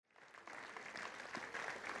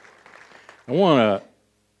I want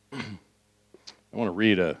to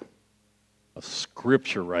read a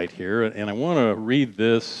scripture right here, and I want to read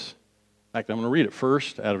this. In fact, I'm going to read it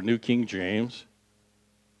first out of New King James.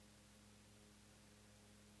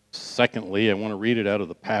 Secondly, I want to read it out of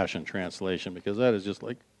the Passion Translation because that is just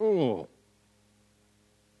like, oh.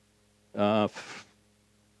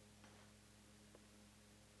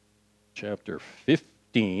 Chapter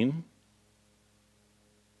 15.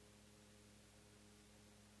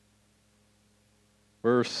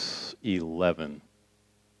 Verse 11.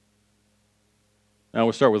 Now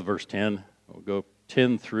we'll start with verse 10. We'll go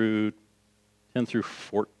 10 through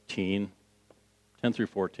 14. 10 through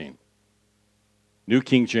 14. New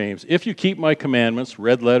King James. If you keep my commandments,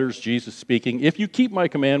 red letters, Jesus speaking, if you keep my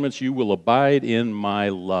commandments, you will abide in my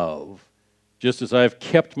love, just as I have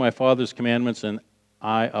kept my Father's commandments and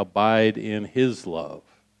I abide in his love.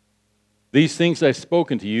 These things I've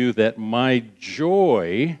spoken to you, that my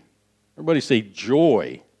joy, everybody say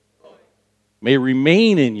joy, may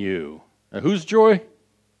remain in you. Now, whose joy?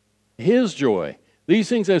 His joy. These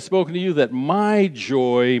things I've spoken to you, that my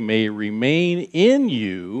joy may remain in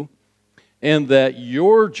you, and that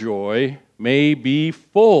your joy may be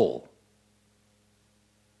full.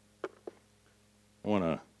 I want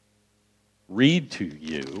to read to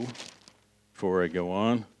you before I go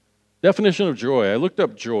on. Definition of joy. I looked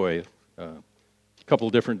up joy, a couple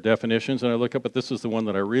of different definitions, and I look up, but this is the one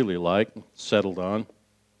that I really like, settled on.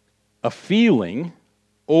 A feeling,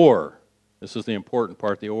 or, this is the important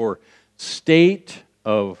part, the or, state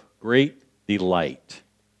of great delight.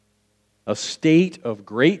 A state of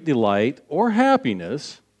great delight or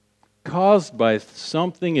happiness caused by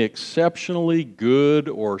something exceptionally good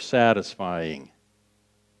or satisfying.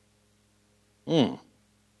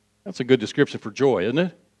 That's a good description for joy, isn't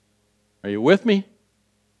it? Are you with me?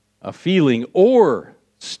 A feeling or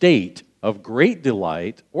state of great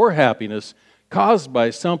delight or happiness caused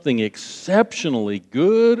by something exceptionally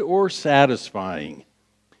good or satisfying.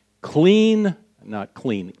 Keen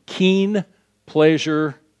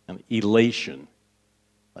pleasure and elation.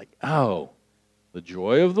 Like, oh, the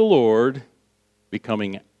joy of the Lord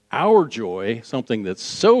becoming our joy, something that's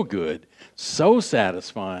so good, so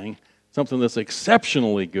satisfying, something that's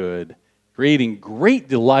exceptionally good, creating great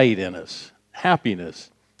delight in us,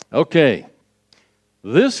 happiness. Okay,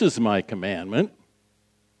 this is my commandment,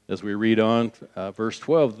 as we read on verse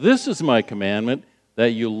 12. This is my commandment,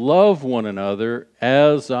 that you love one another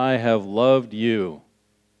as I have loved you.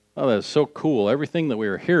 Oh, that's so cool. Everything that we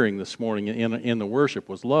were hearing this morning in the worship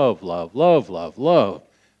was love, love, love, love, love.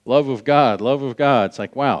 Love of God, love of God. It's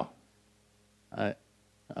like, wow, I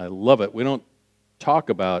love it. We don't talk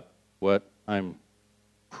about what I'm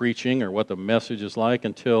preaching or what the message is like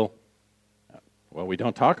until, well, we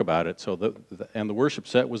don't talk about it. So the worship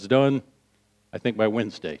set was done, I think, by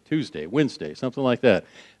Tuesday, Wednesday, something like that.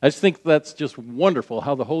 I just think that's just wonderful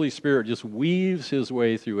how the Holy Spirit just weaves his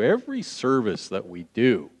way through every service that we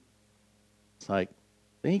do. It's like,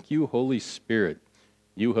 thank you, Holy Spirit.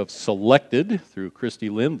 You have selected, through Christy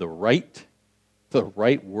Lynn, the right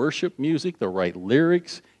worship music, the right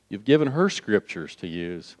lyrics. You've given her scriptures to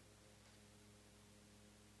use.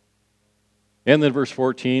 And then verse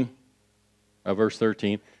 13,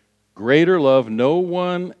 greater love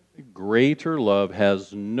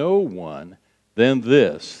has no one than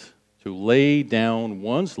this, to lay down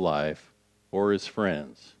one's life for his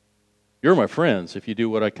friends. You're my friends if you do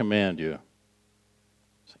what I command you.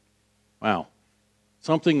 Wow.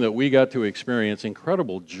 Something that we got to experience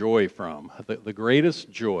incredible joy from. The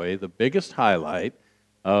greatest joy, the biggest highlight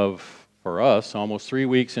of, for us, almost 3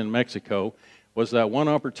 weeks in Mexico, was that one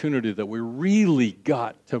opportunity that we really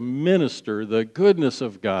got to minister the goodness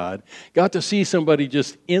of God, got to see somebody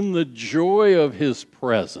just in the joy of his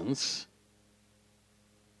presence.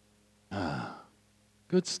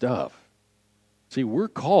 Good stuff. See, we're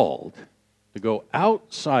called to go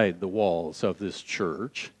outside the walls of this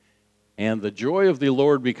church, and the joy of the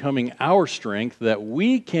Lord becoming our strength, that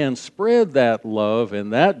we can spread that love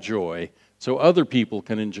and that joy so other people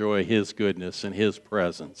can enjoy his goodness and his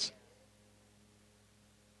presence.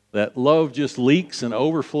 That love just leaks and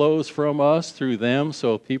overflows from us through them,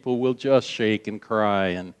 so people will just shake and cry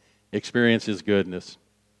and experience his goodness.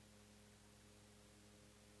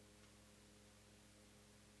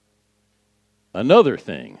 Another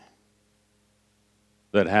thing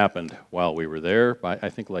that happened while we were there, I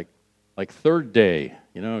think like third day,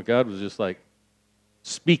 God was just like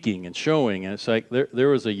speaking and showing, and it's like there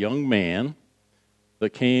was a young man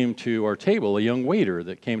that came to our table, a young waiter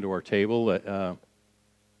that came to our table. It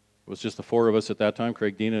was just the four of us at that time,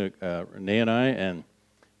 Craig, Dina, Renee, and I, and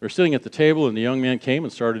we were sitting at the table, and the young man came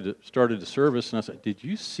and started to serve us, and I said, "Did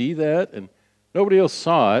you see that?" And Nobody else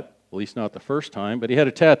saw it, at least not the first time, but he had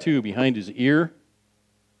a tattoo behind his ear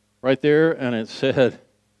right there, and it said,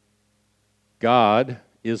 God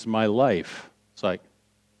is my life. It's like,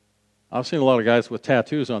 I've seen a lot of guys with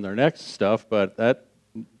tattoos on their necks and stuff, but that,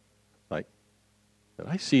 like, did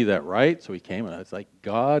I see that right? So he came and I was like,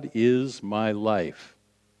 God is my life.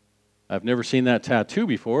 I've never seen that tattoo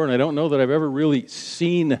before, and I don't know that I've ever really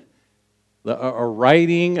seen a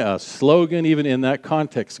writing, a slogan, even in that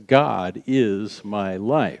context, God is my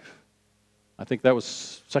life. I think that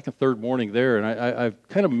was second, third morning there, and I've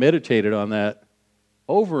kind of meditated on that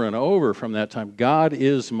over and over from that time. God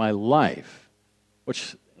is my life,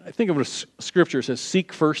 which I think of a scripture says,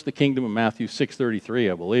 seek first the kingdom of Matthew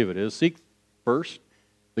 6:33, I believe it is. Seek first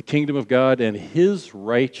the kingdom of God and His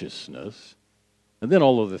righteousness, and then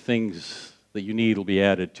all of the things that you need will be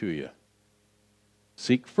added to you.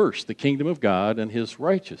 Seek first the kingdom of God and His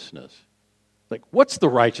righteousness. Like, what's the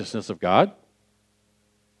righteousness of God?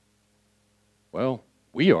 Well,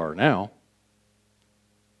 we are now.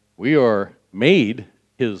 We are made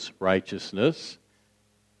His righteousness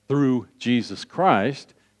through Jesus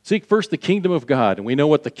Christ. Seek first the kingdom of God. And we know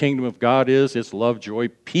what the kingdom of God is. It's love, joy,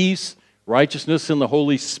 peace, righteousness in the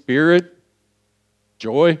Holy Spirit,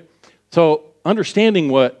 joy. So understanding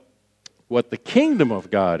what the kingdom of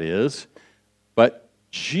God is, but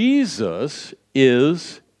Jesus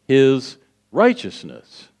is His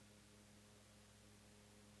righteousness.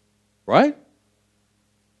 Right?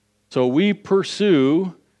 So we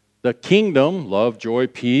pursue the kingdom, love, joy,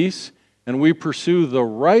 peace, and we pursue the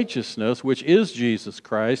righteousness, which is Jesus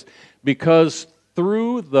Christ, because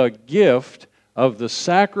through the gift of the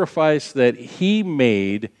sacrifice that He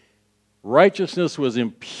made, righteousness was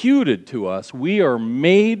imputed to us. We are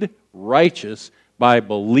made righteous by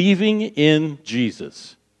believing in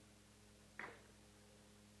Jesus.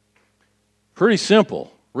 Pretty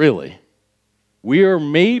simple, really. We are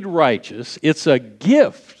made righteous. It's a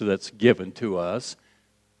gift that's given to us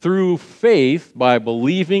through faith by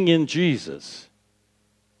believing in Jesus.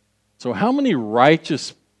 So how many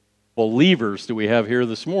righteous believers do we have here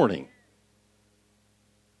this morning?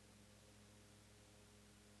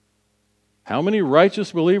 How many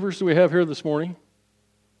righteous believers do we have here this morning?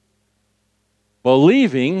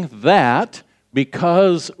 Believing that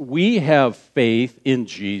because we have faith in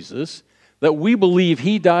Jesus, that we believe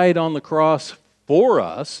He died on the cross for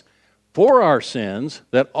us, for our sins,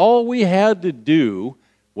 that all we had to do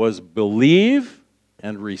was believe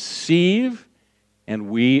and receive, and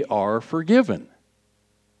we are forgiven.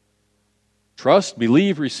 Trust,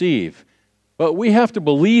 believe, receive. But we have to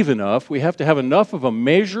believe enough, we have to have enough of a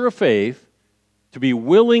measure of faith to be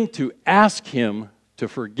willing to ask Him to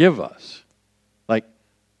forgive us. Like,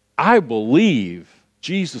 I believe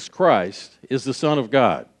Jesus Christ is the Son of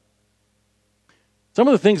God. Some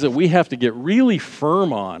of the things that we have to get really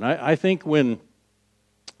firm on, I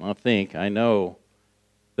know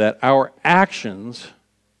that our actions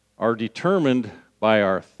are determined by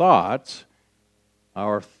our thoughts.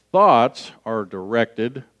 Our thoughts are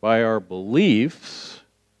directed by our beliefs.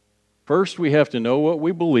 First, we have to know what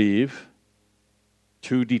we believe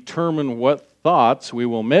to determine what thoughts we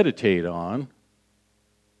will meditate on.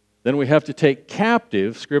 Then we have to take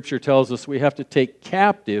captive, Scripture tells us we have to take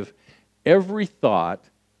captive every thought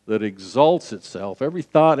that exalts itself, every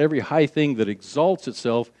thought, every high thing that exalts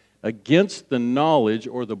itself against the knowledge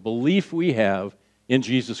or the belief we have in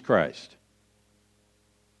Jesus Christ.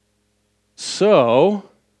 So,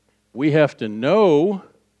 we have to know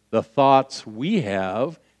the thoughts we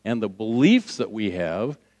have and the beliefs that we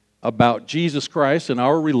have about Jesus Christ and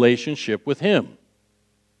our relationship with Him.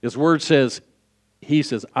 His Word says, He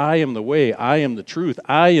says, I am the way, I am the truth,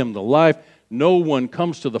 I am the life. No one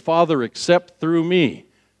comes to the Father except through me.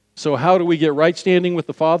 So how do we get right standing with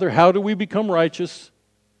the Father? How do we become righteous?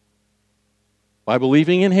 By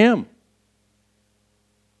believing in Him.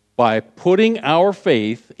 By putting our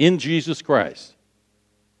faith in Jesus Christ.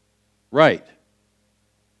 Right.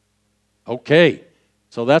 Okay.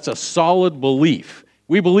 So that's a solid belief.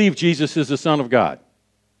 We believe Jesus is the Son of God.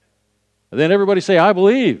 And then everybody say, I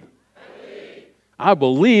believe. I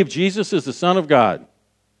believe Jesus is the Son of God.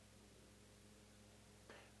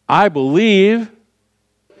 I believe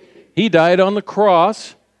He died on the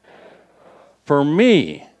cross for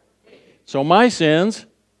me. So my sins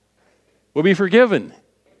will be forgiven.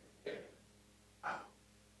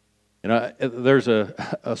 You know, there's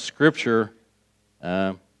a scripture,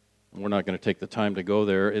 we're not going to take the time to go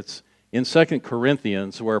there. It's in 2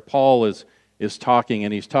 Corinthians where Paul is talking,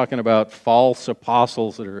 and he's talking about false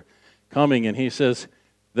apostles that are coming, and he says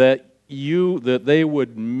that they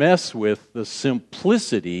would mess with the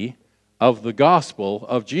simplicity of the gospel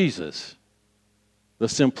of Jesus. The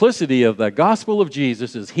simplicity of the gospel of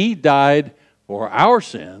Jesus is he died for our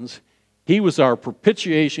sins. He was our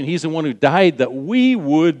propitiation. He's the one who died that we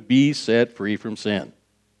would be set free from sin.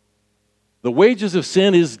 The wages of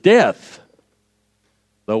sin is death.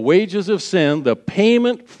 The wages of sin, the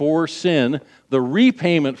payment for sin, the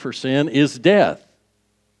repayment for sin is death.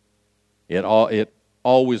 It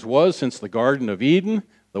always was since the Garden of Eden.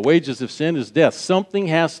 The wages of sin is death. Something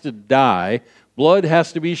has to die. Blood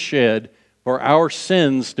has to be shed for our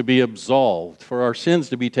sins to be absolved, for our sins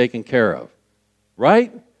to be taken care of.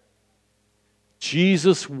 Right?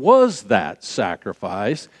 Jesus was that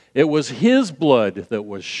sacrifice. It was his blood that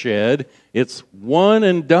was shed. It's one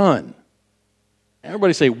and done.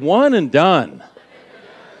 Everybody say, one and done.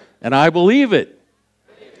 And I believe it.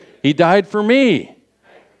 He died for me,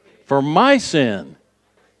 for my sin.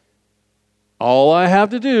 All I have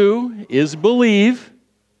to do is believe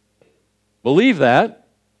that,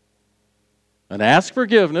 and ask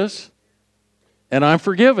forgiveness, and I'm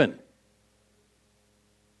forgiven.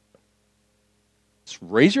 Just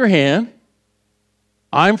raise your hand.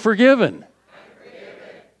 I'm forgiven.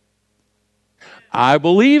 I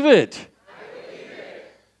believe it.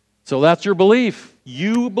 So that's your belief.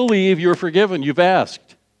 You believe you're forgiven. You've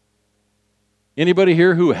asked. Anybody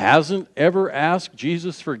here who hasn't ever asked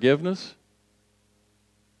Jesus forgiveness?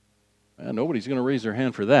 Well, nobody's going to raise their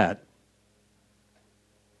hand for that.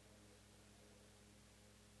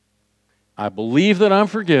 I believe that I'm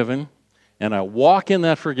forgiven, and I walk in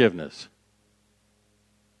that forgiveness.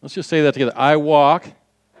 Let's just say that together. I walk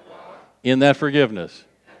in that forgiveness.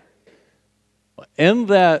 In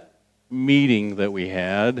that meeting that we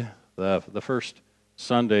had, the first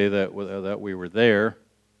Sunday that we were there,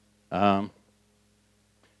 there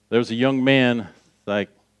was a young man, like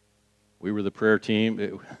we were the prayer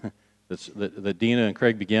team, that Dina and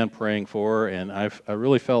Craig began praying for, and I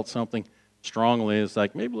really felt something strongly. It's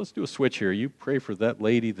like, maybe let's do a switch here. You pray for that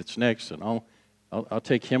lady that's next, and I'll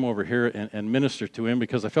take him over here and minister to him,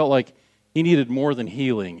 because I felt like he needed more than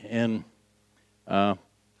healing. And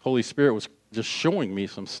Holy Spirit was just showing me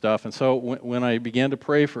some stuff. And so when I began to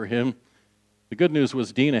pray for him, the good news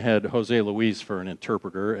was Dina had Jose Luis for an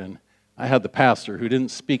interpreter, and I had the pastor who didn't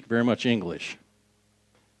speak very much English.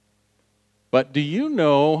 But do you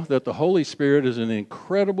know that the Holy Spirit is an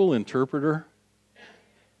incredible interpreter?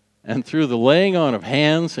 And through the laying on of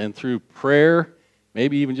hands and through prayer,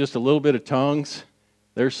 maybe even just a little bit of tongues,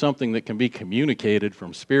 there's something that can be communicated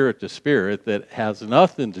from spirit to spirit that has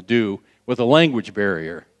nothing to do with a language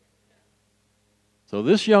barrier. So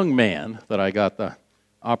this young man that I got the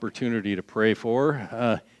opportunity to pray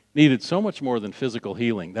for needed so much more than physical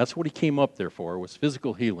healing. That's what he came up there for, was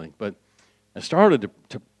physical healing. But I started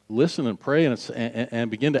to listen and pray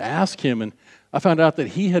and begin to ask him, and I found out that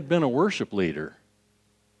he had been a worship leader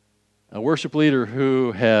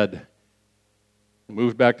who had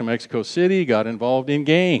moved back to Mexico City, got involved in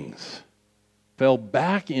gangs, fell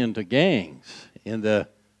back into gangs in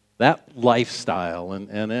that lifestyle,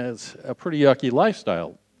 and it's a pretty yucky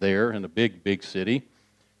lifestyle there in a big city.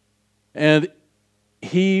 And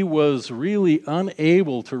he was really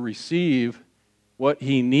unable to receive what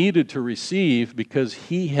he needed to receive because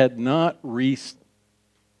he had not received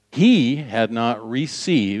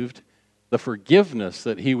the forgiveness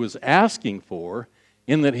that he was asking for,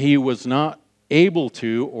 in that he was not able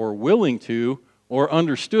to or willing to or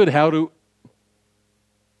understood how to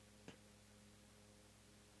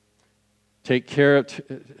take care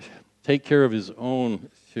of his own,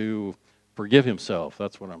 to forgive himself.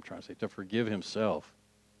 That's what I'm trying to say, to forgive himself.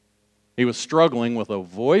 He was struggling with a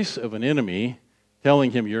voice of an enemy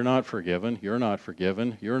telling him, you're not forgiven, you're not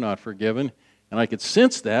forgiven, you're not forgiven. And I could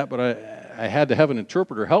sense that, but I had to have an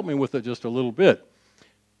interpreter help me with it just a little bit.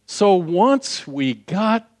 So once we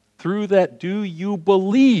got through that, do you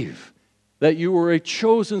believe that you were a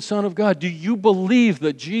chosen son of God? Do you believe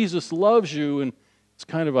that Jesus loves you? And it's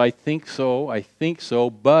kind of, I think so,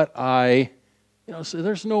 but so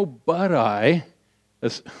there's no but I.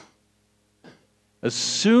 As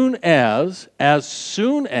soon as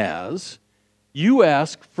you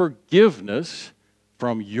ask forgiveness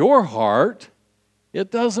from your heart, it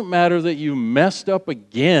doesn't matter that you messed up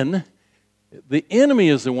again. The enemy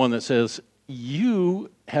is the one that says, you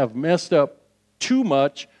have messed up too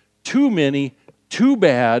much, too many, too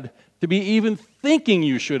bad to be even thinking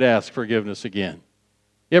you should ask forgiveness again.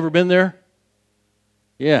 You ever been there?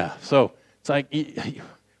 Yeah, so it's like,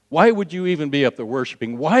 why would you even be up there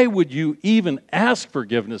worshiping? Why would you even ask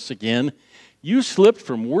forgiveness again? You slipped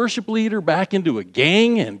from worship leader back into a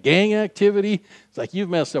gang and gang activity. It's like you've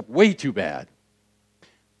messed up way too bad.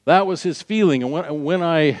 That was his feeling. And when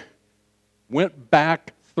I went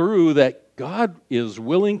back through that God is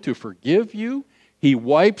willing to forgive you. He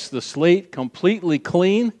wipes the slate completely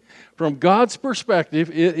clean. From God's perspective,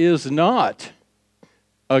 it is not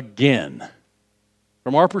again.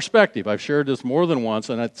 From our perspective, I've shared this more than once,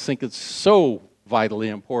 and I think it's so vitally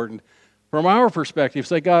important. From our perspective,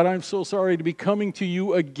 say, God, I'm so sorry to be coming to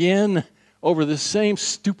you again over this same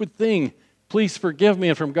stupid thing. Please forgive me.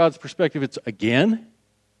 And from God's perspective, it's again.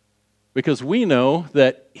 Because we know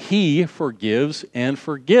that He forgives and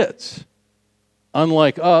forgets.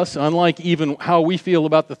 Unlike us, unlike even how we feel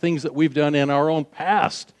about the things that we've done in our own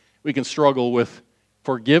past, we can struggle with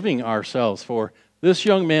forgiving ourselves for. This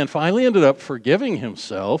young man finally ended up forgiving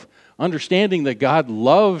himself, understanding that God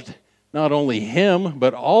loved not only him,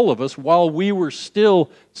 but all of us. While we were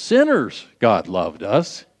still sinners, God loved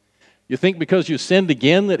us. You think because you sinned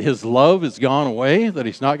again that His love has gone away, that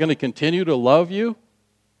He's not going to continue to love you?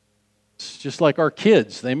 It's just like our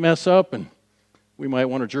kids. They mess up, and we might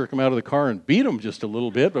want to jerk them out of the car and beat them just a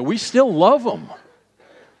little bit, but we still love them.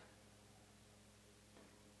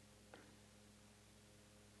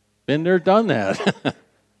 Been there, done that.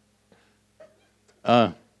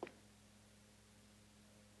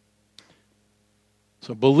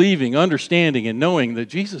 So believing, understanding, and knowing that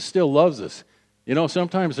Jesus still loves us. You know,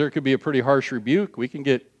 sometimes there could be a pretty harsh rebuke. We can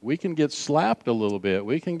get slapped a little bit.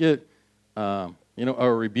 We can get,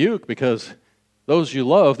 a rebuke because those you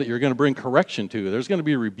love that you're going to bring correction to. There's going to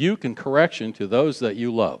be rebuke and correction to those that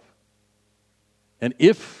you love. And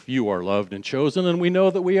if you are loved and chosen, and we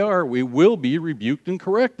know that we are, we will be rebuked and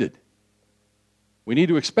corrected. We need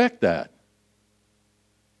to expect that.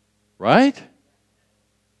 Right?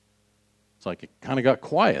 It's like it kind of got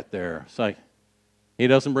quiet there. It's like He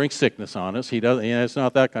doesn't bring sickness on us. He doesn't. It's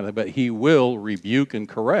not that kind of. But He will rebuke and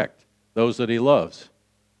correct those that He loves.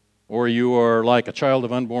 Or you are like a child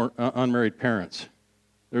of unmarried parents.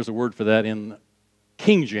 There's a word for that in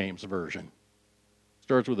King James Version.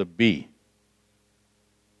 Starts with a B.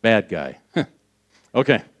 Bad guy.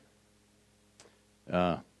 Okay.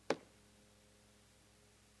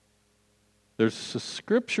 There's a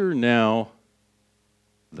scripture now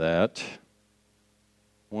that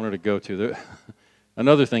I wanted to go to.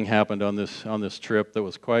 Another thing happened on this trip that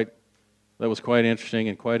was quite interesting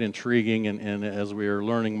and quite intriguing, and as we are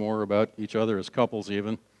learning more about each other as couples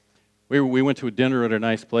even. We went to a dinner at a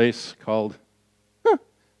nice place called,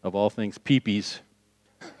 of all things, Peepe's.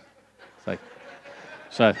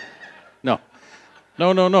 No.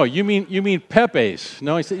 You mean Pepe's?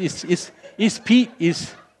 No, it's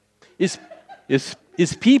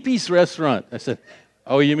Peepe's restaurant. I said,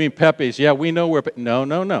 oh, you mean Pepe's? Yeah, we know where. No,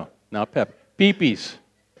 not Pepe. Peepe's.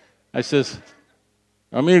 I says,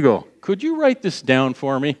 amigo, could you write this down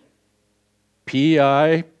for me?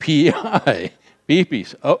 P-I-P-I.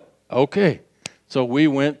 Peepe's. Oh, okay. So we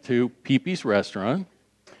went to Peepe's restaurant.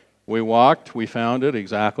 We walked. We found it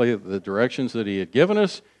exactly the directions that he had given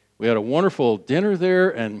us. We had a wonderful dinner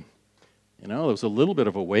there, and there was a little bit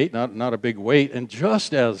of a wait, not a big wait. And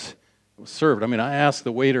just as it was served, I asked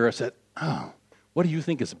the waiter. I said, "Oh, what do you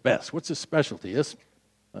think is best? What's his specialty?"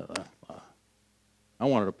 I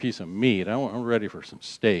wanted a piece of meat. I'm ready for some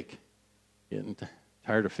steak. Getting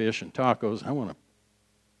tired of fish and tacos. I want a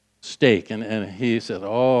steak. And he said,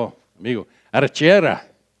 "Oh, amigo, arrachera.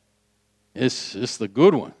 It's the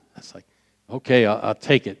good one." It's like, okay, I'll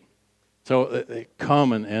take it. So they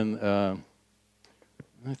come and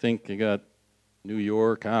I think they got New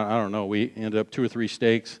York. I don't know. We ended up 2 or 3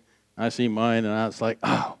 steaks. I see mine, and I was like,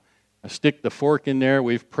 oh. I stick the fork in there.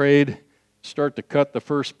 We've prayed. Start to cut the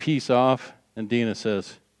first piece off. And Dina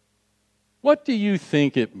says, what do you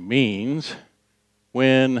think it means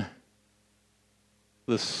when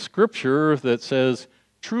the scripture that says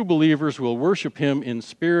true believers will worship Him in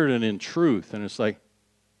spirit and in truth? And it's like,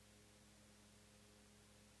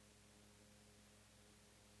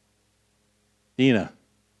 Dina,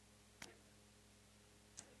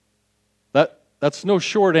 that's no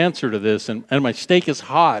short answer to this, and my steak is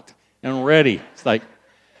hot and ready. It's like,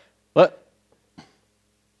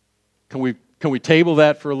 can we table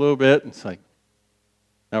that for a little bit? It's like,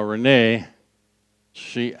 now Renee,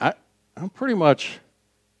 I'm pretty much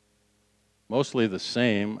mostly the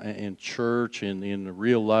same in church, in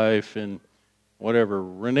real life, and whatever.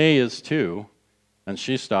 Renee is too, and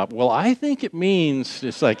she stopped. Well, I think it means,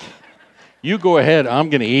 it's like, you go ahead, I'm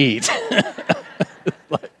going to eat.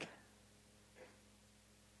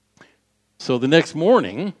 So the next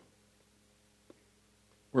morning,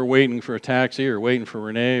 we're waiting for a taxi or waiting for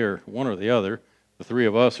Renee or one or the other. The 3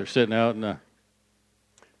 of us are sitting out in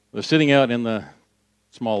the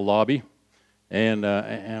small lobby, and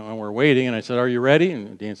we're waiting. And I said, "Are you ready?"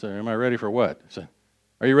 And Dean said, "Am I ready for what?" I said,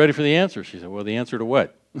 "Are you ready for the answer?" She said, "Well, the answer to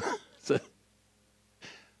what?"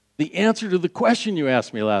 The answer to the question you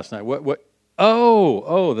asked me last night. What?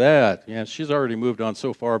 Oh, that. Yeah, she's already moved on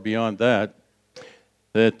so far beyond that.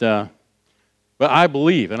 But I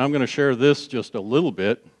believe, and I'm going to share this just a little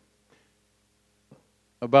bit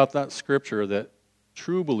about that scripture, that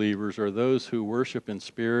true believers are those who worship in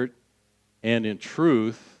spirit and in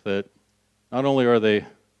truth, that not only are they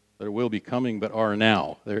that will be coming, but are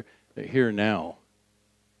now. They're here now.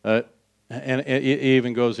 And it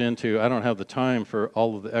even goes into, I don't have the time for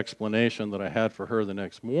all of the explanation that I had for her the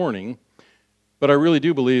next morning, but I really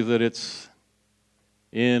do believe that it's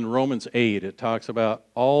in Romans 8, it talks about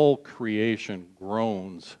all creation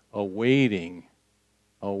groans, awaiting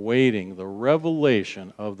the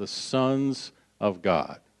revelation of the sons of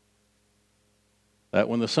God. That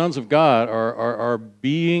when the sons of God are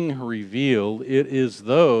being revealed, it is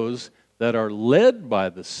those that are led by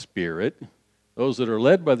the Spirit. Those that are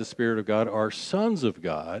led by the Spirit of God are sons of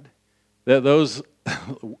God. That those,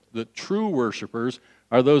 the true worshipers,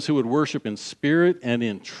 are those who would worship in spirit and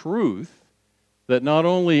in truth. That not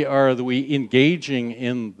only are we engaging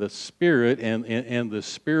in the Spirit and the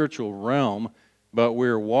spiritual realm, but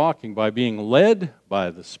we're walking by being led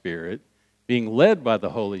by the Spirit, being led by the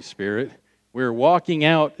Holy Spirit. We're walking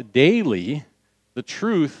out daily the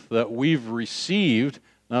truth that we've received,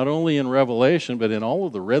 not only in Revelation, but in all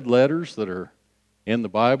of the red letters that are in the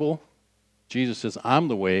Bible. Jesus says, I'm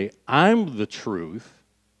the way, I'm the truth.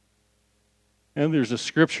 And there's a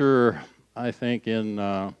scripture, I think, in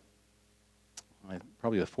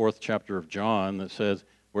probably the 4th chapter of John that says,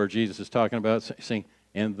 where Jesus is talking about saying,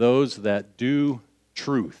 and those that do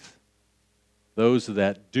truth. Those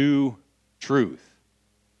that do truth.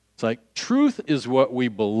 It's like truth is what we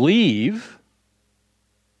believe,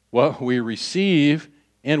 what we receive,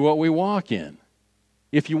 and what we walk in.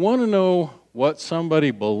 If you want to know what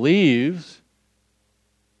somebody believes,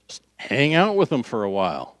 just hang out with them for a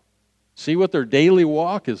while. See what their daily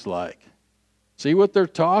walk is like. See what their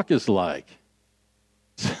talk is like.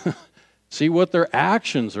 See what their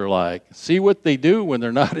actions are like. See what they do when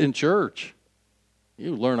they're not in church.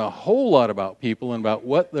 You learn a whole lot about people and about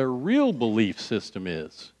what their real belief system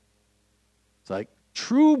is. It's like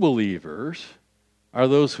true believers are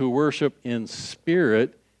those who worship in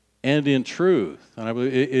spirit and in truth. And I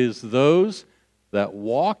believe it is those that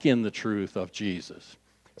walk in the truth of Jesus.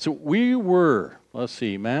 So we were, let's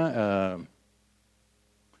see, Romans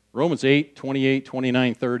 8, 28,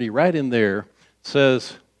 29, 30, right in there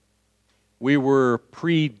says, we were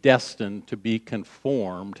predestined to be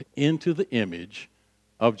conformed into the image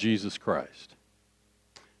of Jesus Christ.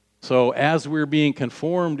 So as we're being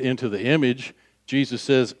conformed into the image, Jesus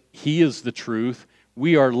says He is the truth.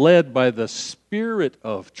 We are led by the Spirit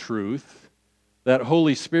of truth, that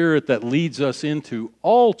Holy Spirit that leads us into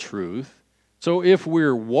all truth. So if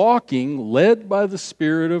we're walking led by the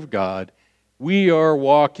Spirit of God, we are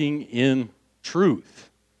walking in truth.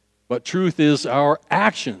 But truth is our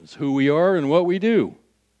actions, who we are and what we do.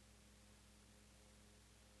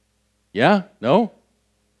 Yeah? No?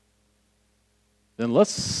 Then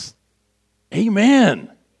let's, amen.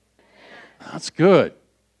 That's good.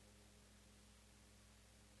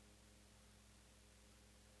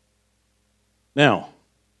 Now,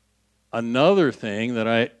 another thing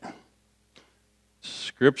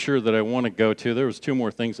scripture that I want to go to, there was 2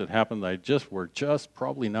 more things that happened that we're just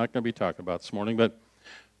probably not going to be talking about this morning, but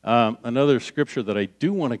another scripture that I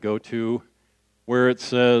do want to go to where it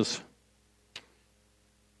says,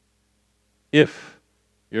 if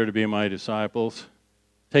you're to be my disciples,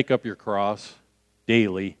 take up your cross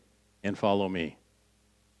daily and follow me.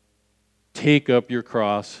 Take up your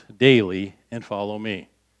cross daily and follow me.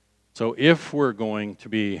 So if we're going to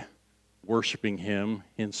be worshiping Him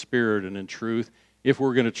in spirit and in truth, if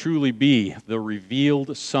we're going to truly be the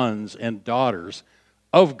revealed sons and daughters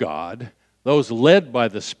of God, those led by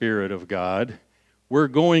the Spirit of God, we're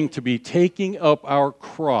going to be taking up our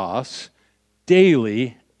cross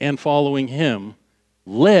daily and following Him,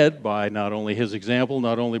 led by not only His example,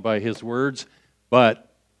 not only by His words, but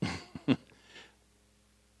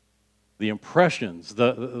the impressions,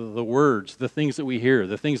 the words, the things that we hear,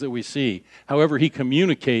 the things that we see, however He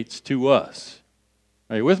communicates to us.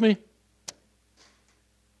 Are you with me?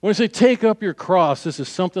 When I say take up your cross, this is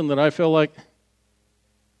something that I feel like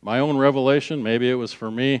my own revelation, maybe it was for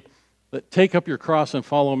me, that take up your cross and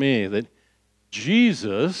follow me, that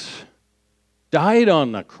Jesus died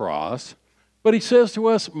on the cross, but He says to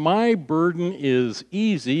us, my burden is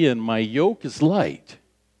easy and my yoke is light.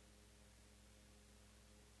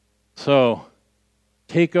 So,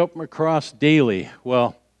 take up my cross daily.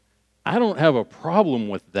 Well, I don't have a problem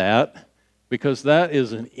with that because that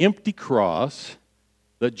is an empty cross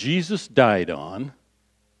that Jesus died on,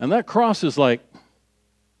 and that cross is like,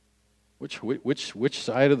 which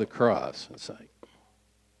side of the cross? It's like,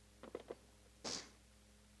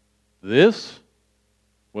 this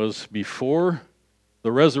was before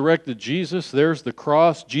the resurrected Jesus. There's the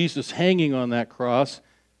cross, Jesus hanging on that cross.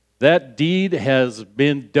 That deed has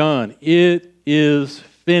been done. It is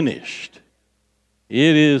finished.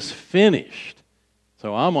 It is finished.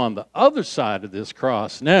 So I'm on the other side of this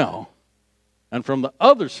cross now. And from the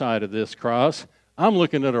other side of this cross, I'm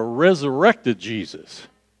looking at a resurrected Jesus.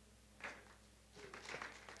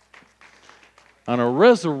 And a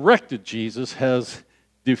resurrected Jesus has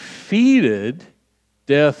defeated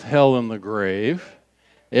death, hell, and the grave.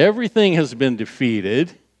 Everything has been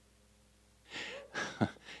defeated.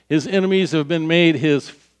 His enemies have been made his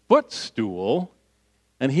footstool,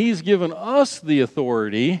 and he's given us the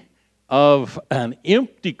authority of an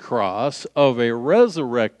empty cross, of a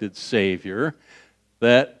resurrected Savior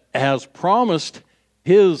that has promised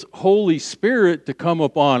his Holy Spirit to come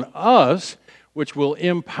upon us, which will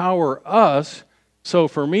empower us. So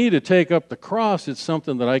for me to take up the cross, it's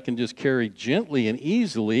something that I can just carry gently and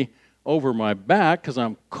easily over my back because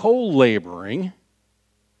I'm co-laboring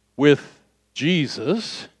with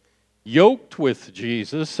Jesus, yoked with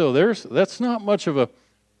Jesus. So that's not much of a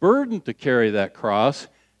burden to carry that cross.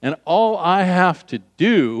 And all I have to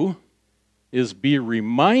do is be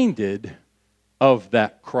reminded of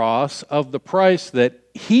that cross, of the price that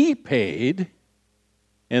he paid.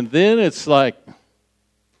 And then it's like,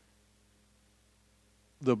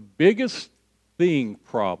 the biggest thing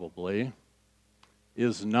probably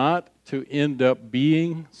is not to end up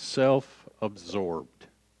being self-absorbed.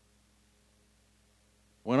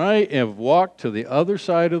 When I have walked to the other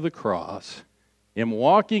side of the cross, am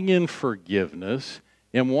walking in forgiveness,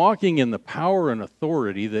 am walking in the power and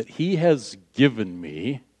authority that he has given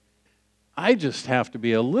me, I just have to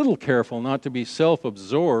be a little careful not to be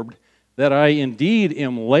self-absorbed, that I indeed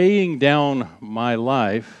am laying down my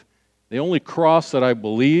life. The only cross that I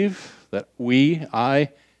believe that I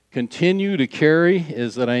continue to carry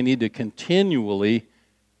is that I need to continually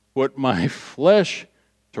put my flesh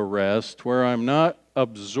to rest, where I'm not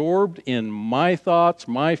absorbed in my thoughts,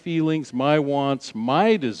 my feelings, my wants,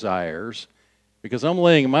 my desires, because I'm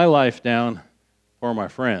laying my life down for my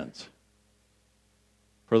friends,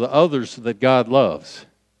 for the others that God loves.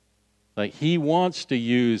 Like he wants to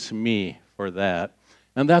use me for that.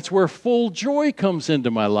 And that's where full joy comes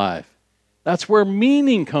into my life. That's where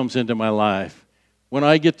meaning comes into my life, when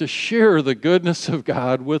I get to share the goodness of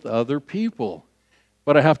God with other people.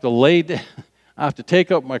 But I have to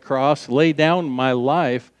take up my cross, lay down my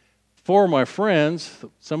life for my friends,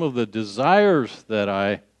 some of the desires that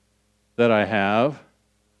I have,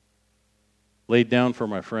 laid down for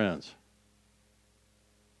my friends.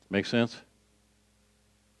 Make sense?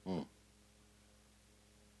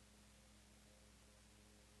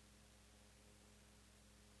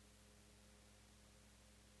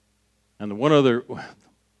 And the one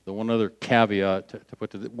other caveat to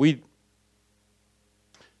put to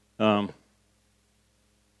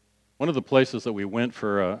one of the places that we went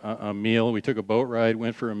for a meal, we took a boat ride,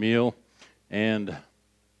 went for a meal, and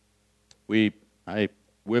I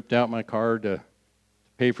whipped out my card to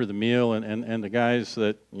pay for the meal, and the guys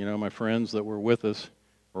that, my friends that were with us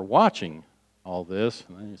were watching all this,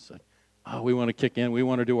 and they said, "Oh, we want to kick in, we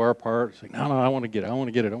want to do our part." It's like, no, I want to get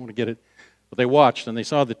it. But they watched, and they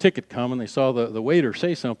saw the ticket come, and they saw the waiter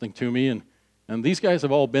say something to me, and these guys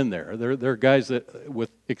have all been there. They're guys that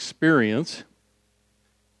with experience.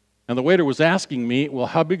 And the waiter was asking me, "Well,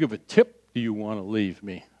 how big of a tip do you want to leave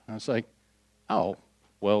me?" I was like, "Oh,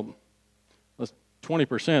 well, that's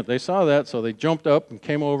 20%. They saw that, so they jumped up and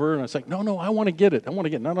came over, and I was like, "No, I want to get it.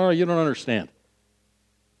 No, you don't understand.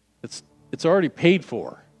 It's already paid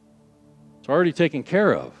for. It's already taken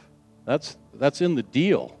care of. That's in the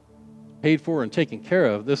deal. Paid for and taken care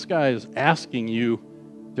of. This guy is asking you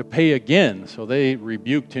to pay again." So they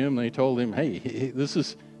rebuked him. They told him, "Hey, this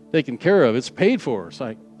is taken care of. It's paid for." It's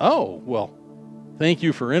like, "Oh, well, thank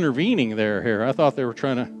you for intervening there. I thought they were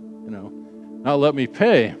trying to, not let me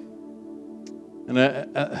pay." And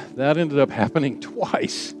that ended up happening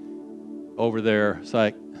twice over there. It's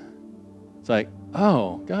like,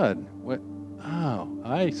 oh, God, what? Oh,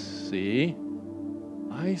 I see.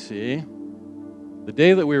 The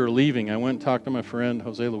day that we were leaving, I went and talked to my friend,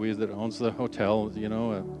 Jose Luis, that owns the hotel, we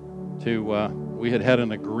had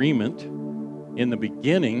an agreement in the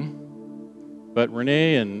beginning, but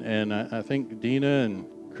Renee and I think Dina and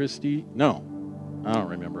Christy, no, I don't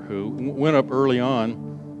remember who, went up early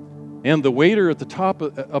on, and the waiter at the top,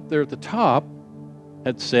 up there at the top,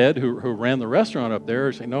 had said, who ran the restaurant up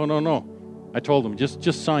there, said, no, I told him,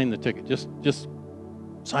 just sign the ticket. Just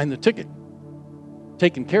sign the ticket.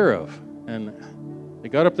 Taken care of. And they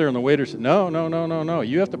got up there and the waiter said, no.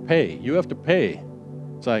 You have to pay. You have to pay.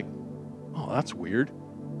 It's like, oh, that's weird.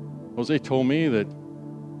 Jose told me that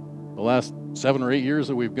the last 7 or 8 years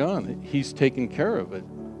that we've gone, he's taken care of it.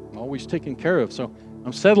 Always taken care of. So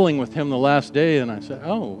I'm settling with him the last day, and I said,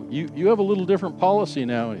 oh, you have a little different policy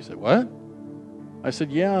now. And he said, what? I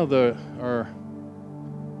said, yeah, our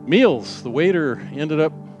meals, the waiter ended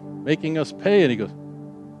up making us pay. And he goes,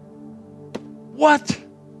 what?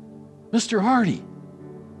 Mr. Hardy?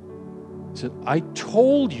 I said, I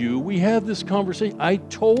told you, we had this conversation. I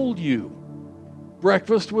told you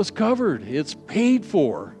breakfast was covered. It's paid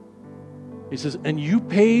for. He says, and you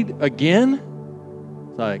paid again?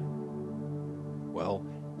 It's like, well,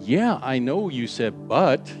 yeah, I know you said,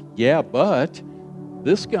 but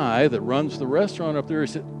this guy that runs the restaurant up there, he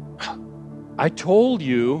said, I told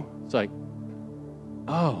you. It's like,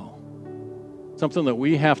 oh, something that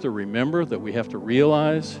we have to remember, that we have to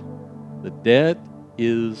realize, the debt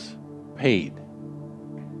is paid.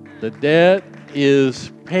 The debt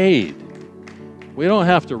is paid. We don't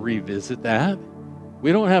have to revisit that.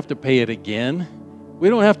 We don't have to pay it again. We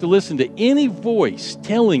don't have to listen to any voice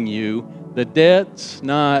telling you the debt's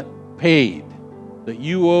not paid, that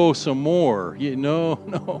you owe some more. No.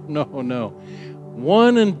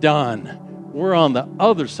 One and done. We're on the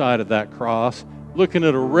other side of that cross, looking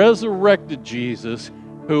at a resurrected Jesus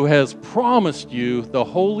who has promised you the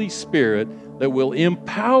Holy Spirit that will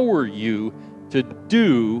empower you to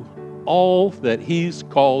do all that He's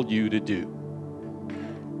called you to do.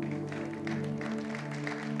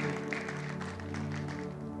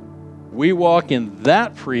 We walk in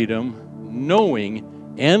that freedom,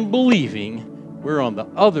 knowing and believing we're on the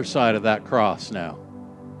other side of that cross now.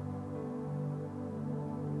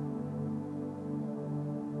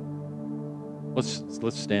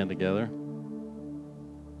 Let's stand together.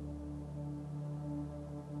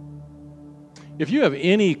 If you have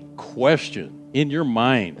any question in your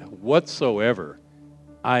mind whatsoever,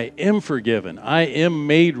 I am forgiven. I am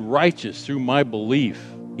made righteous through my belief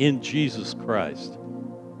in Jesus Christ.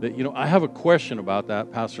 That, I have a question about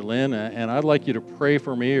that, Pastor Lynn, and I'd like you to pray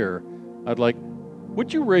for me, or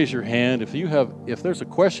would you raise your hand if there's a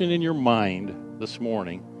question in your mind this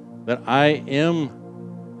morning that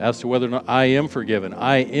as to whether or not I am forgiven,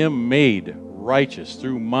 I am made righteous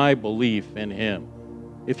through my belief in Him.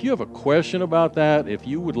 If you have a question about that, if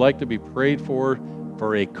you would like to be prayed for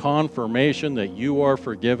a confirmation that you are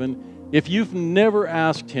forgiven, if you've never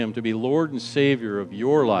asked Him to be Lord and Savior of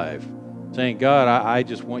your life, saying, God, I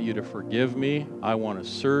just want you to forgive me. I want to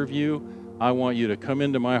serve you. I want you to come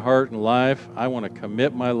into my heart and life. I want to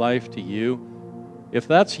commit my life to you. If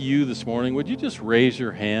that's you this morning, would you just raise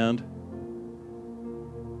your hand?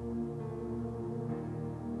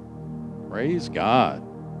 Praise God.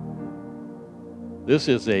 This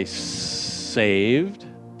is a saved,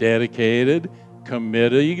 dedicated,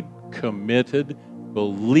 committed,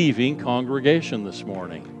 believing congregation this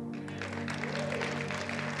morning.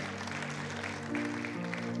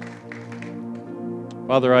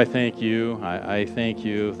 Father, I thank you. I thank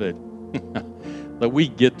you that that we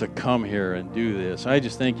get to come here and do this. I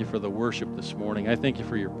just thank you for the worship this morning. I thank you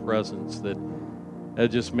for your presence that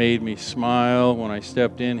just made me smile when I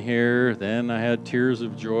stepped in here. Then I had tears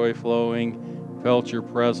of joy flowing, felt your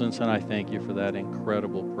presence, and I thank you for that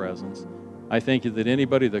incredible presence. I thank you that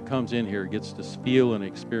anybody that comes in here gets to feel and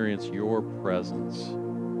experience your presence.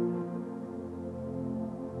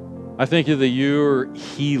 I thank you that you're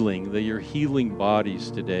healing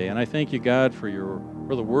bodies today. And I thank you, God, for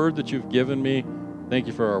the word that you've given me. Thank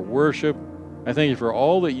you for our worship. I thank you for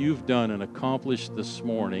all that you've done and accomplished this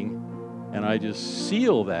morning. And I just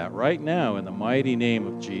seal that right now in the mighty name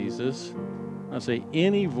of Jesus. I say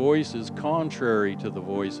any voices contrary to the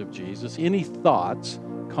voice of Jesus, any thoughts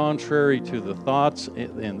contrary to the thoughts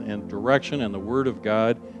and direction and the word of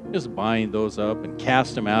God, just bind those up and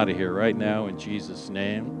cast them out of here right now in Jesus'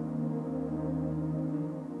 name.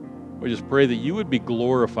 We just pray that you would be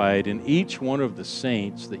glorified in each one of the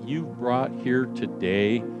saints that you've brought here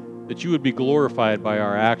today, that you would be glorified by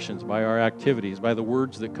our actions, by our activities, by the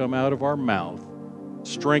words that come out of our mouth.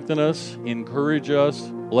 Strengthen us, encourage us,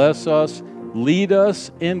 bless us, lead us,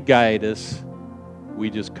 and guide us. We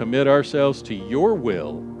just commit ourselves to your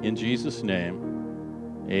will in Jesus'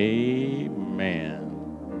 name. Amen.